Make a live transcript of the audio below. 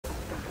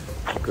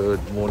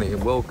Good morning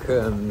and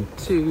welcome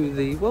to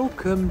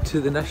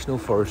the National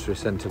Forestry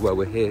Centre, where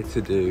we're here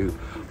to do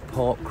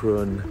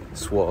Parkrun,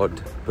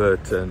 Swad,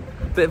 Burton.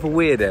 Bit of a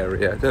weird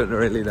area, I don't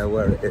really know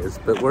where it is,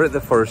 but we're at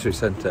the Forestry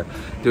Centre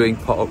doing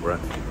Parkrun.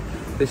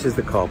 This is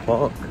the car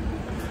park,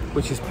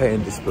 which is pay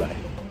and display.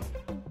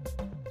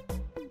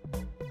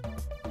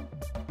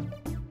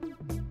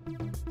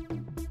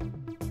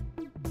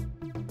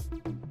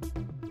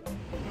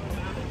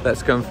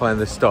 Let's go and find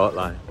the start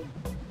line.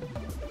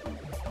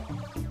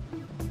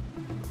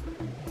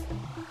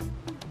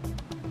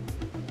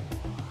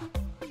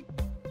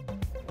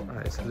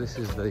 So this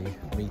is the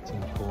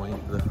meeting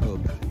point, the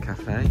Hub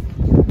Cafe,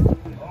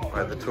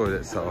 where the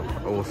toilets are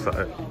also.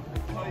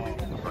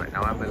 Right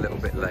now I'm a little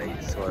bit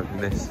late, so I've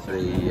missed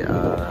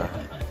the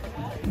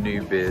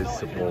new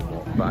beers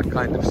warm-up, but I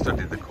kind of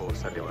studied the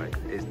course anyway.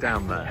 It's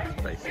down there,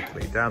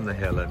 basically, down the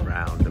hill and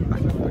round and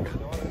back up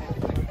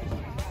again.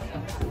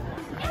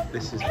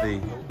 This is the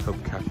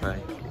Hub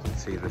Cafe, you can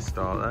see the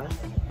start there.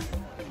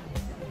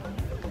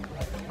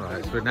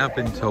 Right, so we've now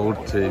been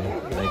told to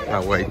make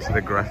our way to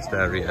the grassed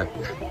area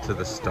to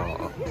the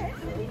start.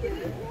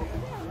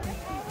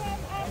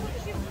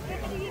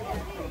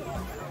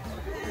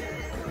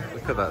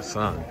 Look at that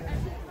sign.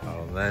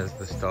 Oh, there's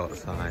the start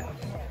sign.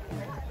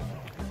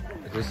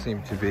 It does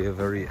seem to be a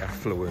very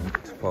affluent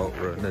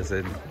parkrun, as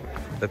in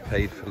they're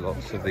paid for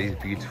lots of these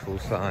beautiful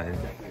signs.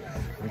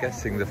 I'm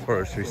guessing the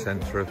Forestry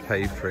Centre have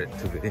paid for it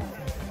to be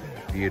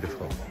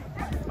beautiful.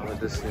 There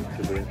does seem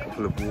to be a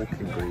couple of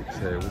walking groups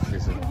here, which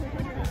is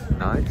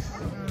nice.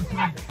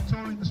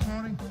 Touring this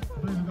morning. I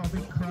believe we've got a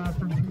big crowd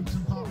from Peaks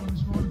and Parkrun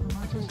this morning from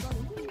Manchester.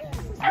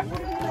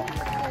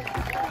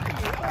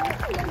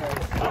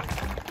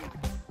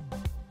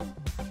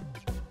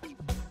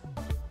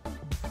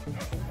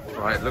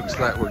 Right, looks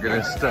like we're going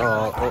to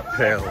start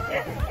uphill.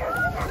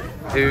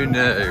 Who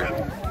knew?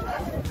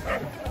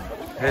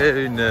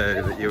 Who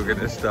knew that you were going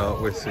to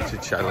start with such a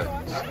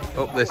challenge?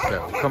 Up this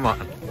hill, come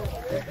on.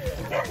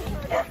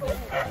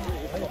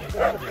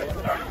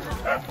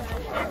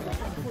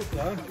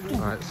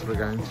 Right, so we're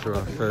going through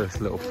our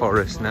first little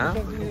forest now.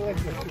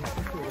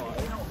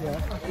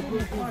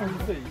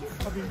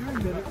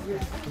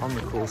 On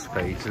the course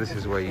page, this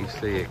is where you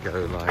see it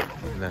go like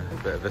in a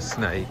bit of a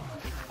snake.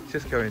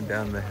 Just going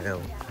down the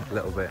hill a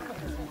little bit.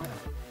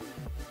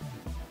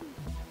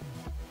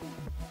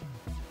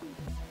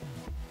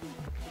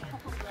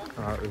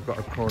 Alright, we've got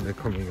a corner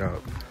coming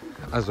up.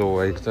 As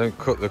always, don't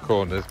cut the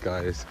corners,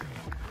 guys.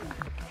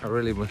 I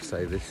really must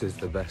say this is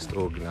the best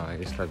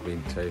organised I've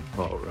been to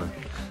Parkrun.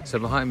 So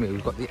behind me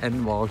we've got the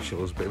end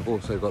marshals, but we've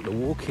also got the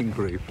walking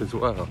group as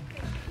well.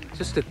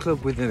 Just a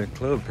club within a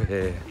club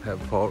here at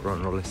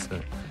Parkrun,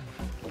 Rosliston.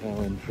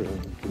 Now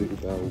entering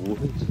Bluebell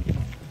Wood.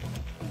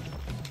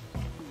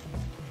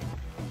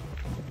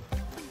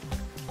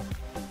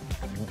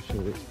 I'm not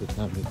sure it's the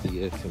time of the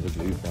year for the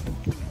bluebell.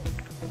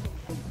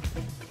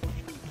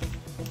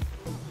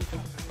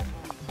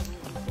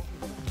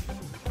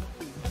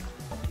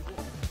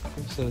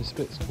 So this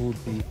bit's called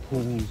the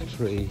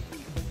Tree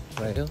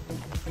Trail.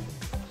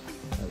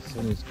 As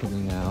sun is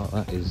coming out,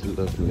 that is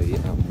lovely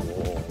and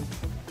warm.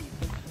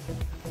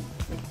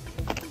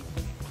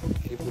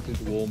 People did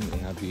warn me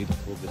how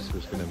beautiful this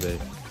was going to be,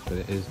 but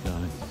it is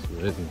nice,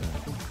 really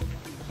nice.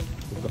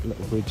 We've got a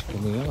little bridge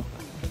coming up.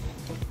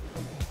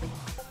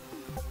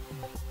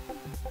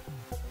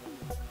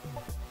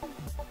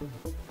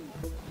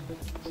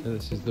 So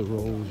this is the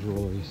Rolls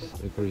Royce,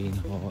 the Green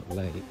Heart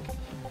Lake.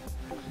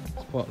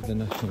 Part of the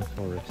National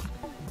Forest.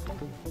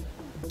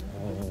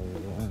 Oh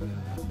wow.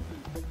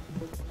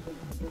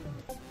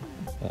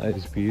 That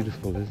is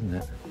beautiful, isn't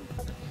it?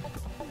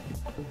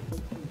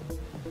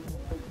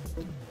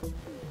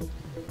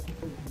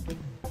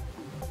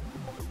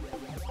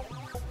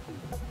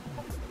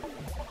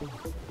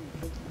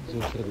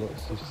 There's also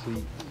lots of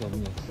seats on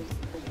this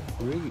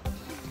route,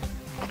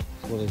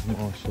 as well as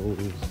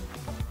marshals.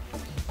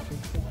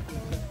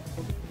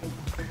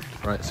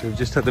 Right, so we've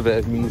just had a bit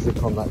of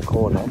music on that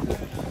corner.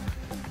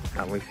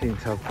 And we seem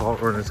to have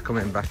parkrunners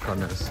coming back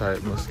on us, so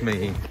it must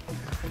mean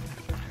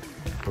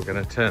we're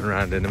going to turn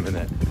around in a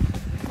minute.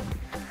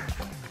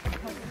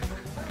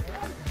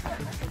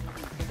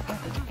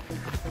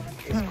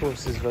 This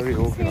course is very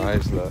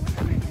organised, look.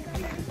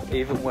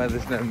 Even where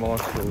there's no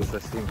marshals, there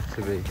seems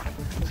to be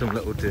some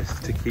little discs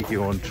to keep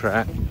you on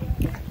track.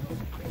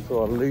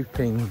 So I'm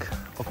looping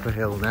up a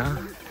hill now.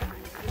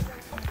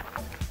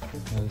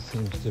 This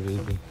seems to be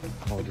the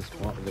hardest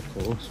part of the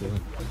course.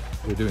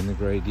 We're doing the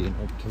gradient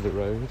up to the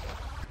road.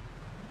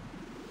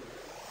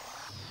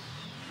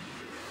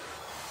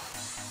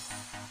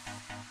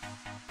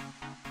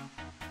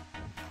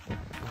 The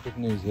good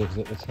news is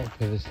at the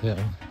top of this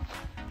hill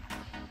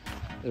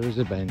there is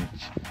a bench,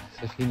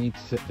 so if you need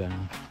to sit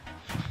down,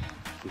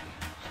 you can.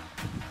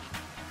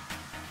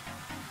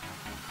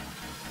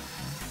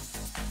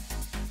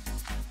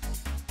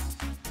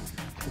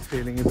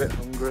 Feeling a bit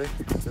hungry,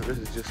 so this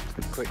is just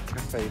a quick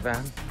cafe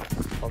van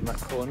on that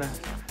corner,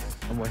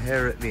 and we're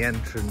here at the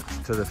entrance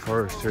to the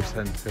Forestry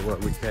Centre where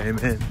we came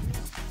in.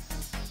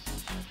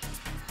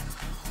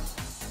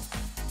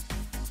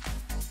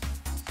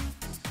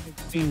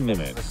 15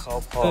 minutes,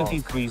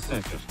 33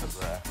 seconds.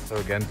 So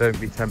again, don't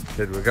be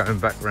tempted, we're going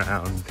back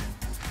round.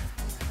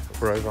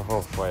 We're over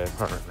halfway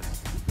apparently.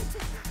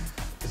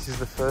 This is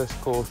the first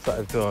course that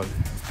I've done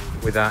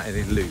without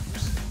any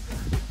loops,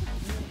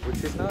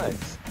 which is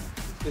nice.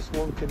 Just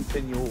one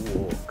continual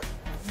walk.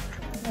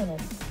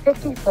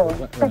 54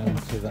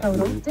 seconds.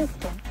 Total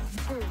distance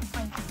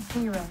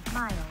 2.0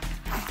 miles.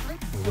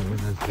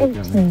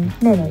 18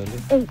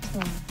 minutes, 18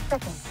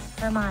 seconds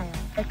per mile.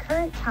 The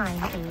current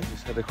time is...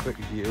 Just had a quick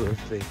view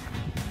of the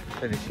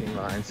finishing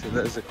line, so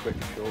there's a quick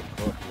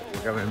shortcut.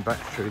 We're going back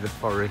through the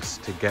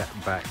forest to get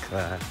back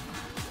there.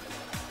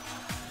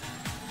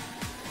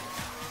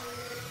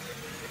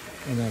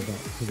 And now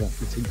back to that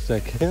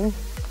zigzag hill.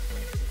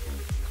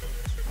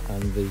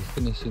 And the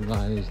finishing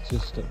line is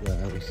just up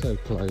there, we're so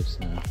close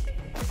now.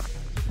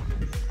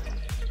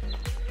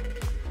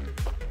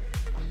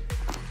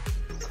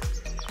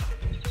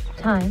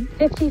 Time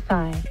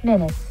 55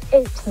 minutes,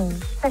 18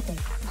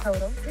 seconds.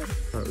 Total.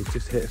 Right, we've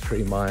just hit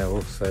 3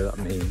 miles, so that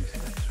means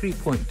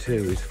 3.2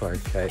 is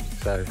 5k,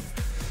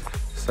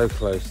 so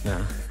close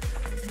now.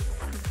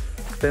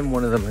 It's been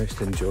one of the most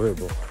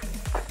enjoyable.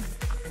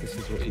 This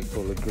is what you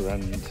call a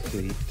grand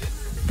seat.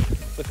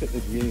 Look at the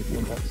view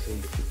from that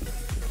seat.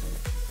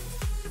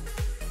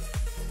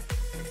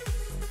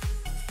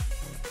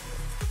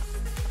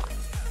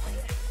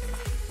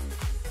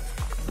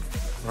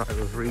 Right,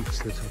 we've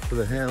reached the top of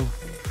the hill.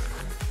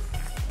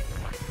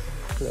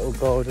 Little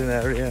garden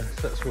area,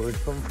 so that's where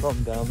we've come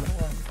from, down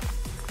there.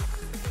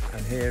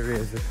 And here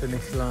is the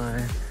finish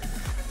line.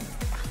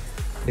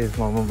 Here's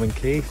my mum and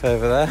Keith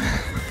over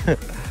there.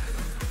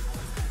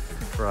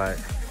 Right,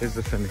 here's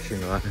the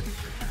finishing line.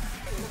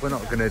 We're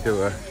not going to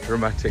do a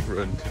dramatic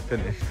run to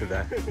finish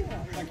today.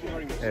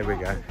 Here we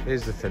go,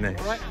 here's the finish.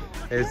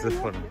 Here's the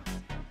fun.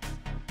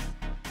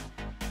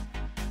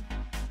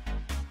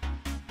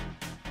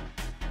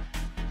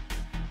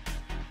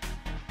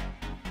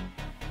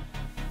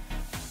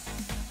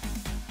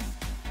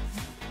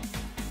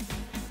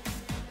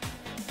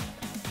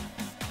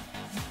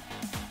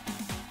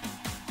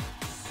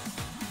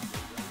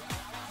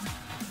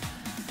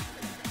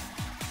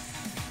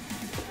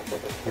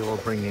 You're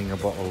bringing a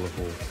bottle of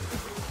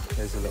water.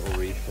 There's a little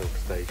refill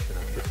station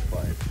I've just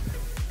spotted.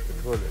 The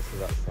toilets are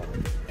that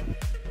side.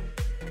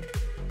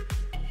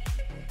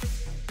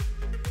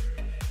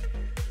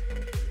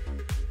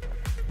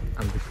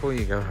 And before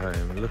you go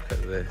home, look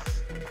at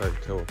this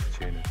photo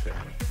opportunity. I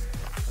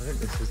think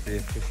this is the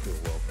official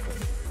welcome.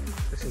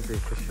 This is the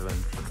official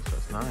entrance,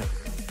 that's nice.